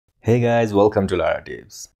Hey guys, welcome to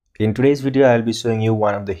Laratips. In today's video, I'll be showing you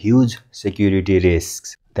one of the huge security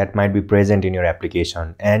risks that might be present in your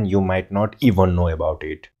application and you might not even know about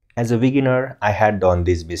it. As a beginner, I had done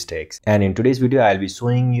these mistakes, and in today's video, I'll be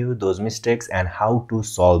showing you those mistakes and how to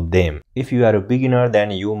solve them. If you are a beginner,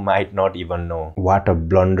 then you might not even know what a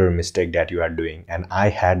blunder mistake that you are doing, and I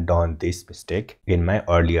had done this mistake in my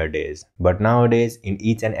earlier days. But nowadays, in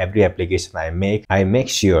each and every application I make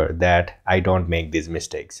sure that I don't make these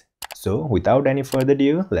mistakes. So without any further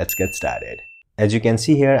ado, let's get started. As you can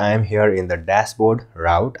see here, I am here in the dashboard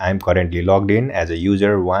route. I am currently logged in as a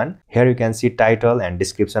user 1. Here you can see title and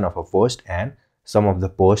description of a post, and some of the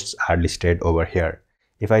posts are listed over here.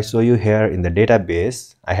 If I show you here in the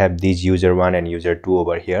database, I have these user 1 and user 2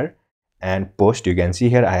 over here. And post, you can see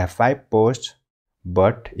here I have 5 posts.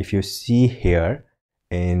 But if you see here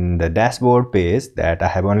in the dashboard page that I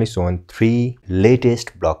have only shown 3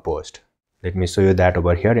 latest blog posts. Let me show you that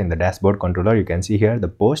over here in the dashboard controller. You can see here the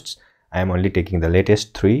posts. I am only taking the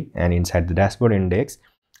latest 3, and inside the dashboard index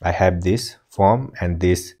I have this form and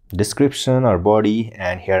this description or body,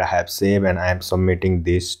 and here I have save, and I am submitting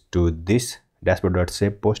this to this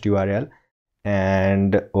dashboard.save post URL.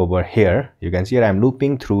 And over here you can see here I am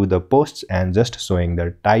looping through the posts and just showing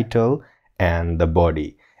the title and the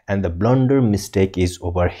body, and the blunder mistake is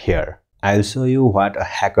over here. I'll show you what a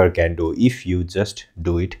hacker can do if you just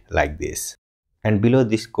do it like this. And below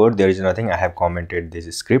this code there is nothing. I have commented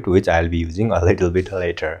this script which I'll be using a little bit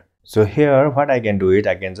later. So here what I can do it,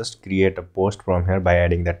 I can just create a post from here by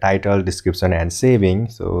adding the title, description and saving.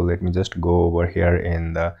 So let me just go over here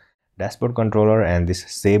in the dashboard controller and this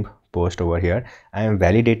save post over here. I am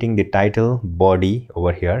validating the title, body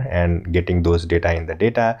over here and getting those data in the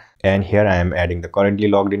data, and here I am adding the currently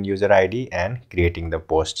logged in user ID and creating the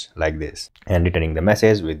posts like this and returning the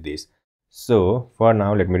message with this. So for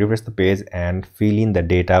now, let me refresh the page and fill in the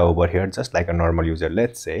data over here just like a normal user,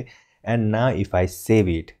 let's say. And now if I save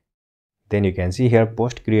it, then you can see here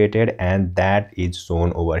post created, and that is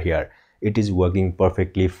shown over here. It is working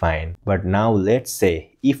perfectly fine. But now let's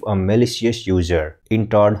say if a malicious user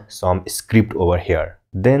entered some script over here,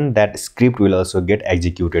 then that script will also get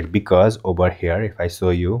executed, because over here if I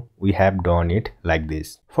show you, we have done it like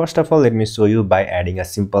this. First of all, let me show you by adding a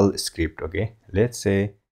simple script. Okay, let's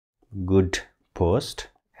say good post,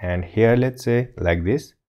 and here let's say like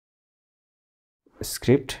this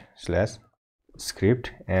script slash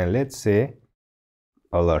script, and let's say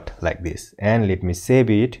alert like this, and let me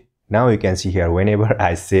save it. Now you can see here whenever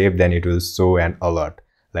I save, then it will show an alert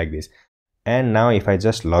like this. And now if I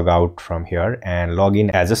just log out from here and log in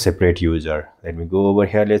as a separate user, let me go over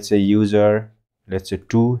here, let's say user, let's say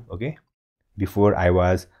 2. okay, before I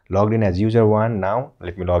was logged in as user 1, now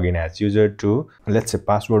let me log in as user 2. Let's say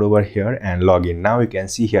password over here and log in. Now you can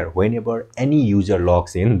see here whenever any user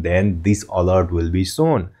logs in, then this alert will be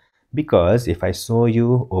shown, because if I show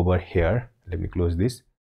you over here, let me close this.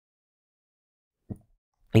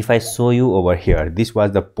 If I show you over here, this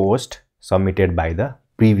was the post submitted by the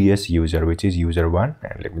previous user, which is user 1,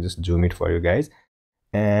 and let me just zoom it for you guys.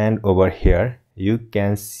 And over here you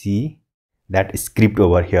can see that script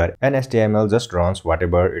over here, and HTML just runs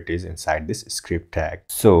whatever it is inside this script tag.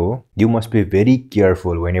 So you must be very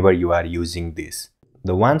careful whenever you are using this.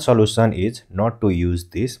 The one solution is not to use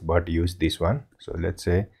this, but use this one. So let's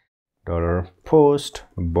say $post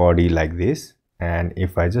body like this, and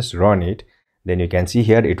if I just run it, then you can see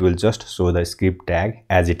here it will just show the script tag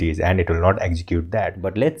as it is, and it will not execute that.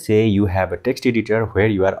 But let's say you have a text editor where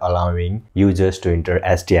you are allowing users to enter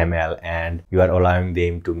HTML, and you are allowing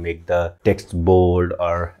them to make the text bold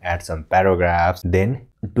or add some paragraphs, then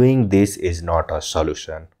doing this is not a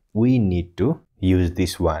solution. We need to use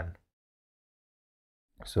this one.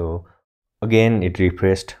 So again it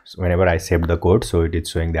refreshed whenever I saved the code, so it is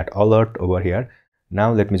showing that alert over here.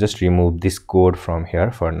 Now let me just remove this code from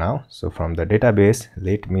here for now. So from the database,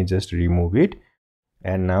 let me just remove it,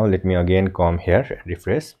 and now let me again come here and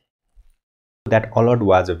refresh. That alert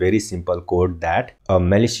was a very simple code that a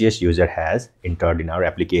malicious user has entered in our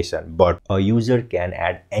application, but a user can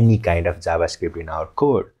add any kind of JavaScript in our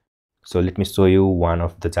code. So let me show you one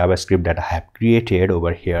of the JavaScript that I have created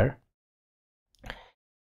over here.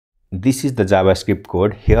 This is the JavaScript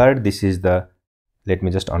code here. This is the, let me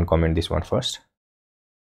just uncomment this one first.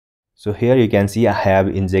 So here you can see I have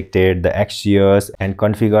injected the XSS and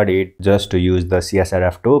configured it just to use the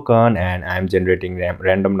CSRF token, and I am generating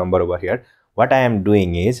random number over here. What I am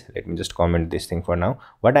doing is, let me just comment this thing for now.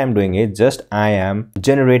 What I am doing is just I am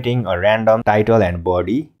generating a random title and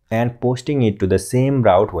body. and posting it to the same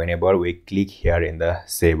route whenever we click here in the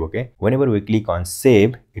save. Okay, whenever we click on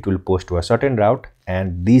save, it will post to a certain route,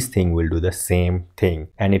 and this thing will do the same thing,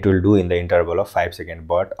 and it will do in the interval of 5 seconds,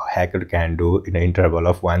 but a hacker can do in the interval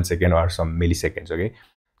of 1 second or some milliseconds. Okay,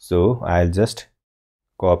 so I'll just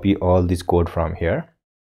copy all this code from here,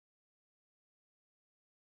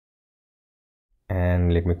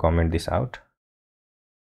 and let me comment this out,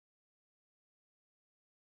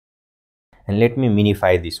 and let me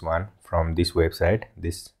minify this one from this website,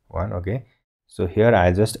 this one. Okay, so here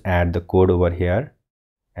I just add the code over here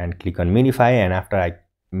and click on minify, and after I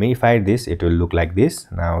minify this, it will look like this.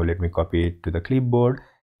 Now let me copy it to the clipboard,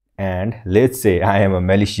 and let's say I am a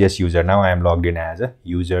malicious user. Now I am logged in as a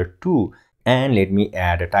user 2, and let me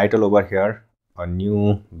add a title over here, a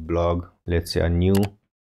new blog, let's say a new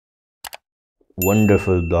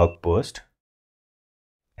wonderful blog post,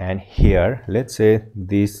 and here let's say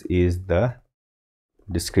this is the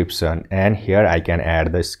description, and here I can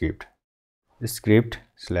add the script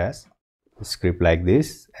slash script like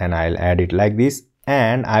this, and I'll add it like this,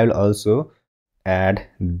 and I'll also add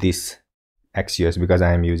this Axios because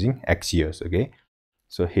I am using Axios. Okay,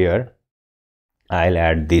 so here I'll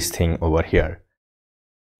add this thing over here.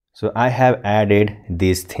 So I have added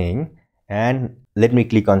this thing, and let me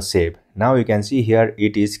click on save. Now you can see here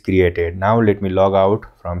it is created. Now let me log out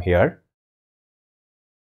from here,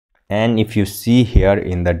 and if you see here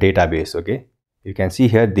in the database, okay, you can see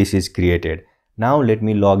here this is created. Now let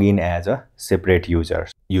me log in as a separate user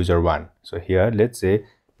 1. So here let's say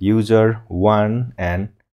user 1 and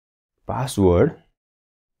password.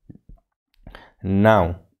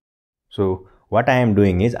 Now, so what I am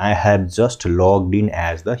doing is I have just logged in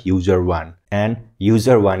as the user 1, and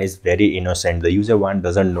user 1 is very innocent. The user 1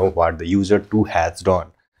 doesn't know what the user 2 has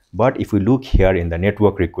done. But if we look here in the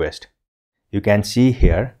network request, you can see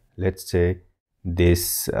here, let's say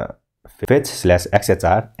this fetch slash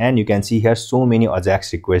XSS, and you can see here so many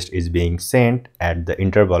Ajax requests is being sent at the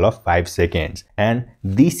interval of 5 seconds, and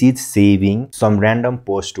this is saving some random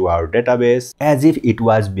post to our database as if it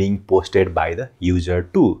was being posted by the user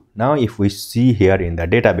 2. Now if we see here in the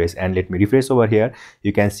database, and let me refresh over here,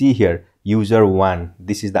 you can see here user 1,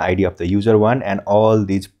 this is the ID of the user 1, and all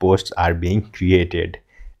these posts are being created,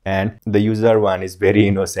 and the user 1 is very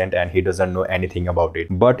innocent and he doesn't know anything about it.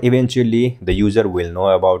 But eventually the user will know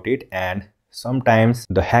about it, and sometimes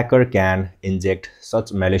the hacker can inject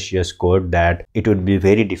such malicious code that it would be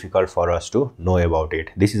very difficult for us to know about it.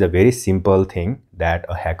 This is a very simple thing that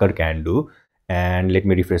a hacker can do. And let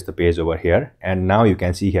me refresh the page over here, and now you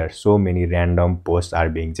can see here so many random posts are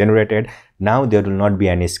being generated. Now there will not be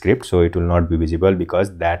any script, so it will not be visible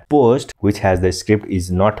because that post which has the script is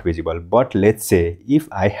not visible. But let's say if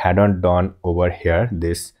I hadn't done over here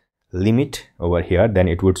this limit over here, then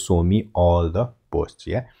it would show me all the posts.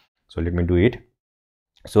 Yeah, so let me do it.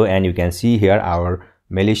 So, and you can see here our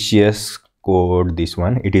malicious code, this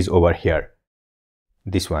one, it is over here,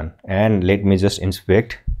 this one, and let me just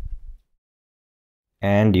inspect,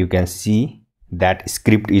 and you can see that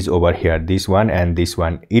script is over here, this one and this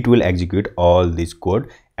one. It will execute all this code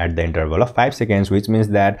at the interval of 5 seconds, which means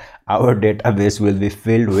that our database will be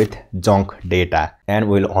filled with junk data, and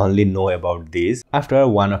we'll only know about this after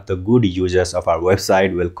one of the good users of our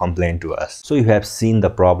website will complain to us. So you have seen the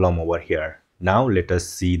problem over here. Now let us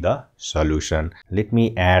see the solution. Let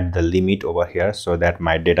me add the limit over here so that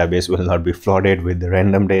my database will not be flooded with the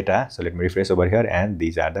random data. So let me refresh over here, and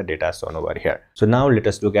these are the data shown over here. So now let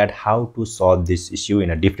us look at how to solve this issue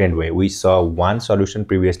in a different way. We saw one solution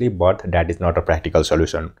previously, but that is not a practical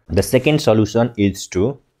solution. The second solution is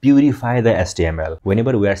to purify the HTML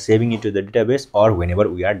whenever we are saving it to the database or whenever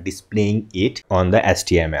we are displaying it on the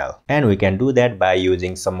HTML. And we can do that by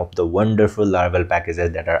using some of the wonderful Laravel packages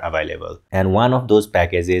that are available. And one of those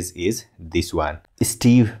packages is this one,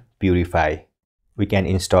 Steve Purify. We can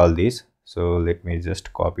install this. So let me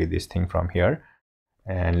just copy this thing from here,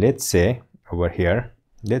 and let's say over here,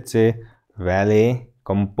 let's say Valet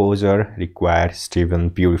Composer requires Steven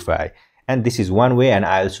Purify. And this is one way, and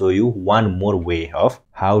I'll show you one more way of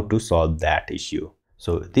how to solve that issue.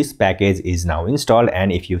 So this package is now installed,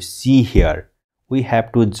 and if you see here, we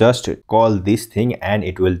have to just call this thing and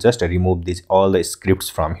it will just remove this all the scripts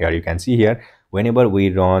from here. You can see here, whenever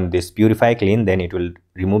we run this purify clean, then it will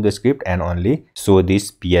remove the script and only show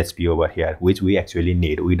this PHP over here, which we actually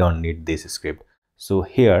need. We don't need this script. So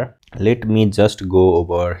here, let me just go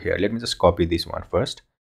over here. Let me just copy this one first.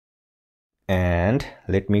 And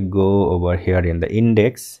let me go over here in the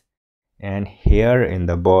index, and here in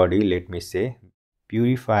the body, let me say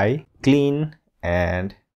purify clean,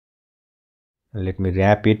 and let me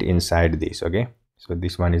wrap it inside this. Okay, so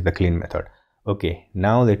this one is the clean method. Okay,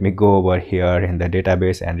 now let me go over here in the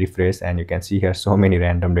database and refresh, and you can see here so many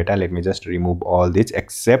random data. Let me just remove all this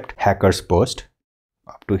except hackers post.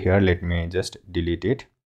 Up to here, let me just delete it.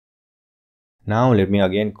 Now let me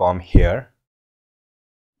again come here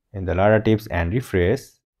in the Laratips and refresh,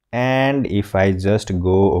 and if I just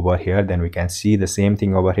go over here, then we can see the same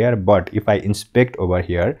thing over here. But if I inspect over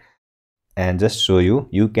here and just show you,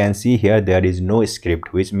 you can see here there is no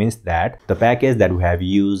script, which means that the package that we have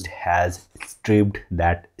used has stripped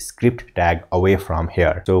that script tag away from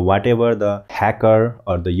here. So whatever the hacker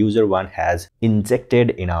or the user one has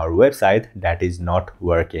injected in our website, that is not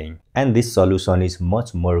working, and this solution is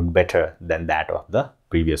much more better than that of the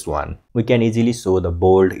previous one. We can easily show the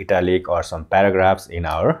bold, italic or some paragraphs in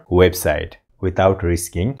our website without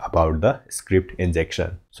risking about the script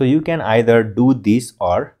injection. So you can either do this,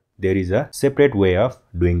 or there is a separate way of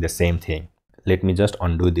doing the same thing. Let me just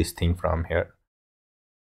undo this thing from here,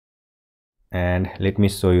 and let me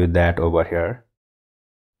show you that over here.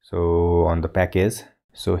 So on the package,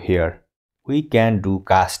 so here we can do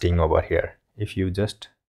casting over here. If you just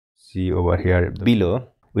see over here below,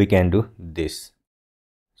 we can do this.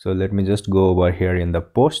 So let me just go over here in the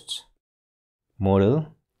posts model,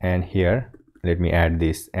 and here let me add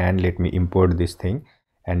this, and let me import this thing,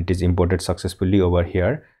 and it is imported successfully over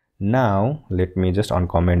here. Now let me just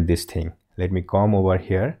uncomment this thing. Let me come over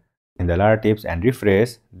here in the Laratips and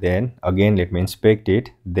refresh, then again let me inspect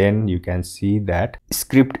it. Then you can see that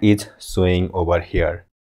script is showing over here.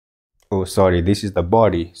 Oh sorry, this is the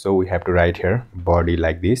body, so we have to write here body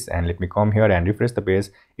like this, and let me come here and refresh the page.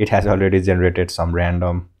 It has already generated some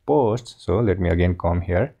random posts, so let me again come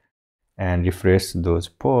here and refresh those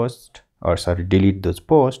posts, or sorry, delete those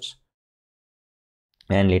posts,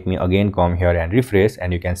 and let me again come here and refresh,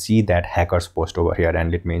 and you can see that hackers post over here,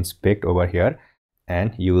 and let me inspect over here,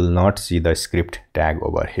 and you will not see the script tag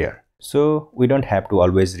over here. So we don't have to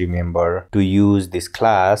always remember to use this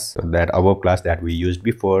class, that above class that we used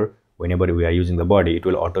before. Whenever we are using the body, it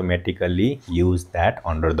will automatically use that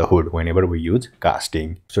under the hood whenever we use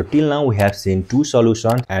casting. So till now we have seen two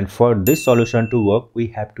solutions, and for this solution to work, we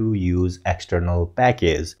have to use external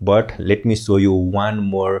package. But let me show you one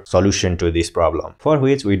more solution to this problem, for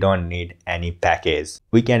which we don't need any package.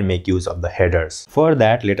 We can make use of the headers. For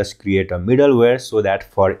that, let us create a middleware so that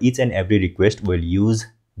for each and every request we'll use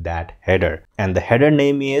that header, and the header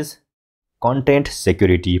name is content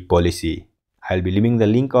security policy. I'll be leaving the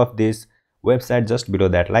link of this website just below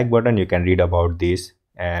that like button. You can read about this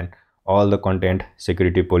and all the content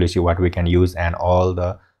security policy, what we can use, and all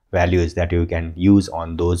the values that you can use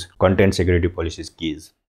on those content security policies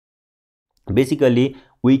keys. Basically,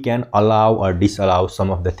 we can allow or disallow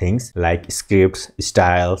some of the things like scripts,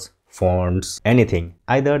 styles, fonts, anything.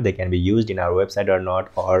 Either they can be used in our website or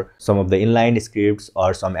not, or some of the inline scripts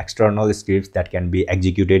or some external scripts that can be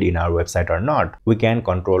executed in our website or not. We can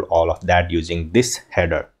control all of that using this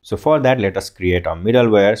header. So for that, let us create a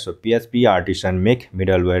middleware. So PHP artisan make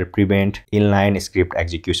middleware prevent inline script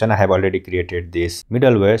execution. I have already created this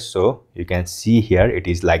middleware, so you can see here it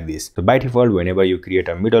is like this. So by default, whenever you create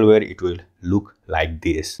a middleware, it will look like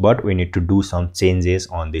this, but we need to do some changes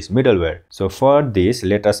on this middleware. So for this,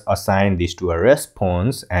 let us assign this to a response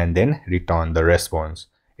and then return the response.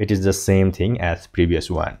 It is the same thing as previous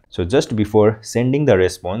one. So just before sending the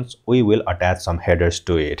response, we will attach some headers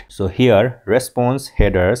to it. So here, response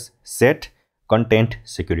headers set content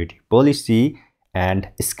security policy and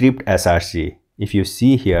script src. If you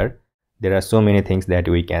see here, there are so many things that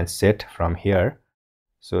we can set from here.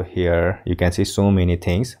 So here you can see so many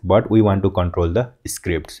things, but we want to control the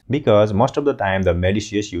scripts because most of the time the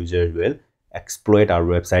malicious users will exploit our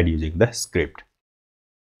website using the script.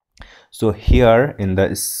 So here in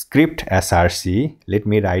the script src, let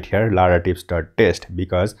me write here laratips.test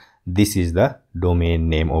because this is the domain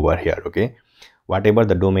name over here. Okay, whatever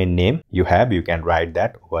the domain name you have, you can write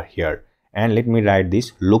that over here. And let me write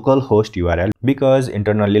this localhost URL because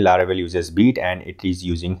internally Laravel uses beat and it is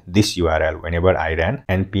using this URL whenever I ran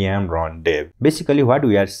npm run dev. Basically what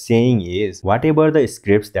we are saying is whatever the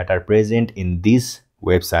scripts that are present in these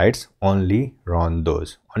websites, only run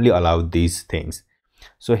those, only allow these things.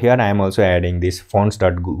 So here I am also adding this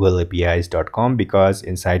fonts.googleapis.com because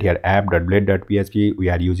inside here app.blade.php we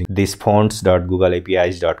are using this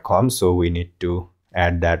fonts.googleapis.com, so we need to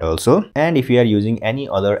add that also. And if you are using any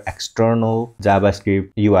other external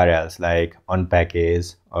JavaScript URLs like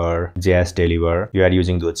unpackage or JSDeliver, you are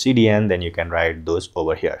using those CDN, then you can write those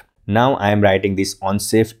over here. Now I am writing this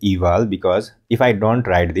unsafe eval because if I don't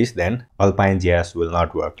write this, then Alpine.js will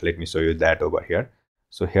not work. Let me show you that over here.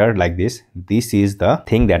 So here like this is the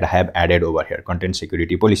thing that I have added over here, content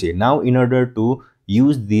security policy. Now in order to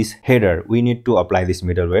use this header, we need to apply this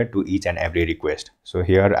middleware to each and every request. So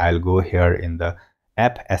here I'll go here in the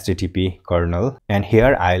app HTTP kernel, and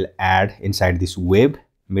here I'll add inside this web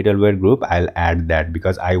middleware group, I'll add that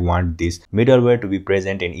because I want this middleware to be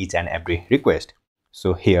present in each and every request.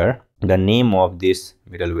 So here the name of this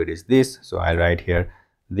middleware is this, so I'll write here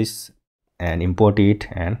this and import it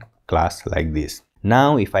and class like this.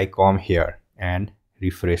 Now if I come here and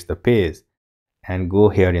refresh the page and go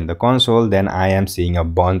here in the console, then I am seeing a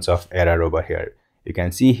bunch of error over here. You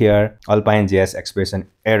can see here Alpine.js expression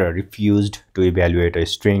error, refused to evaluate a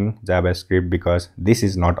string JavaScript because this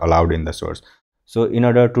is not allowed in the source. So in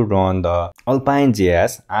order to run the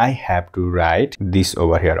Alpine.js, I have to write this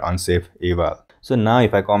over here, unsafe eval. So now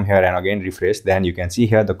if I come here and again refresh, then you can see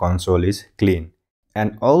here the console is clean.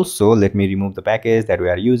 And also let me remove the package that we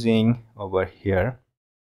are using over here.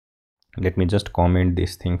 Let me just comment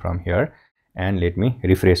this thing from here and let me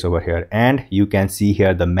refresh over here, and you can see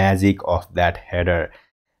here the magic of that header,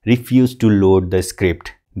 refuse to load the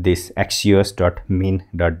script, this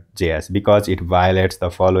axios.min.js, because it violates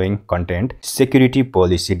the following content security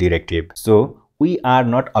policy directive. So we are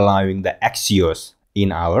not allowing the axios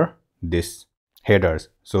in our this headers,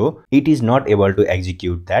 so it is not able to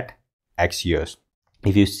execute that axios.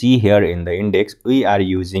 If you see here in the index, we are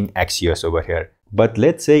using axios over here, but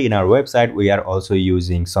let's say in our website we are also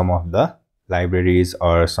using some of the libraries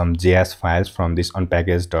or some JS files from this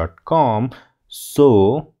unpackage.com.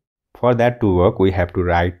 So for that to work, we have to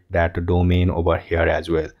write that domain over here as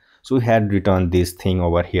well. So we had written this thing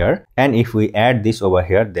over here, and if we add this over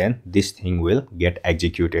here, then this thing will get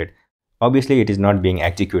executed. Obviously it is not being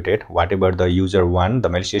executed. Whatever the user one, the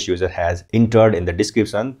malicious user has entered in the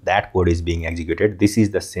description, that code is being executed. This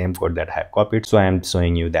is the same code that I have copied, so I am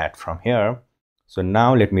showing you that from here. So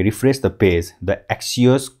now let me refresh the page. The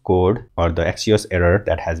axios code or the axios error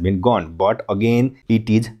that has been gone, but again it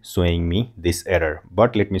is showing me this error.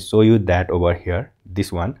 But let me show you that over here,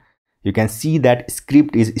 this one, you can see that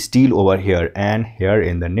script is still over here, and here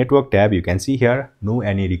in the network tab you can see here no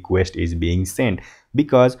any request is being sent,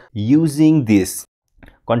 because using this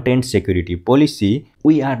content security policy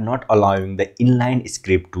we are not allowing the inline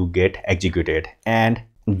script to get executed. And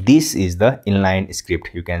this is the inline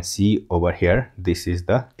script, you can see over here, this is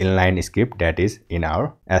the inline script that is in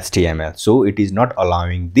our HTML. So it is not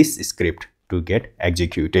allowing this script to get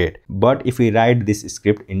executed. But if we write this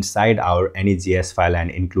script inside our any JS file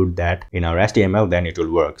and include that in our HTML, then it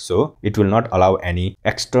will work. So it will not allow any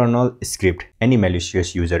external script, any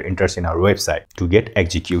malicious user enters in our website to get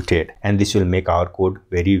executed, and this will make our code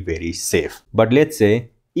very, very safe. But let's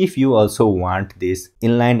say if you also want this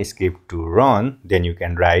inline script to run, then you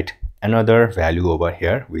can write another value over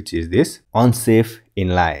here, which is this unsafe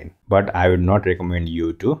inline. But I would not recommend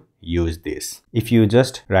you to use this. If you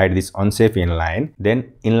just write this unsafe inline,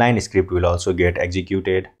 then inline script will also get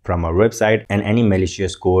executed from our website, and any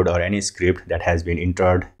malicious code or any script that has been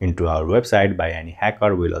entered into our website by any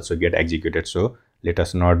hacker will also get executed. So let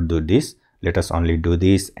us not do this. Let us only do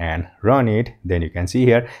this and run it. Then you can see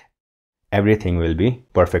here everything will be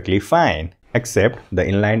perfectly fine, except the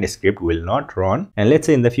inline script will not run. And let's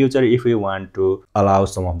say in the future if we want to allow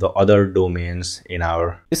some of the other domains in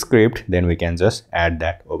our script, then we can just add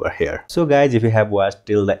that over here. So guys, if you have watched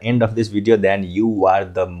till the end of this video, then you are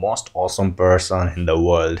the most awesome person in the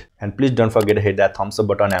world. And please don't forget to hit that thumbs up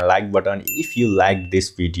button and like button if you liked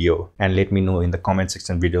this video, and let me know in the comment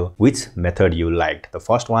section below which method you liked, the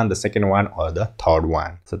first one, the second one, or the third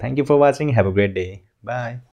one. So thank you for watching. Have a great day. Bye.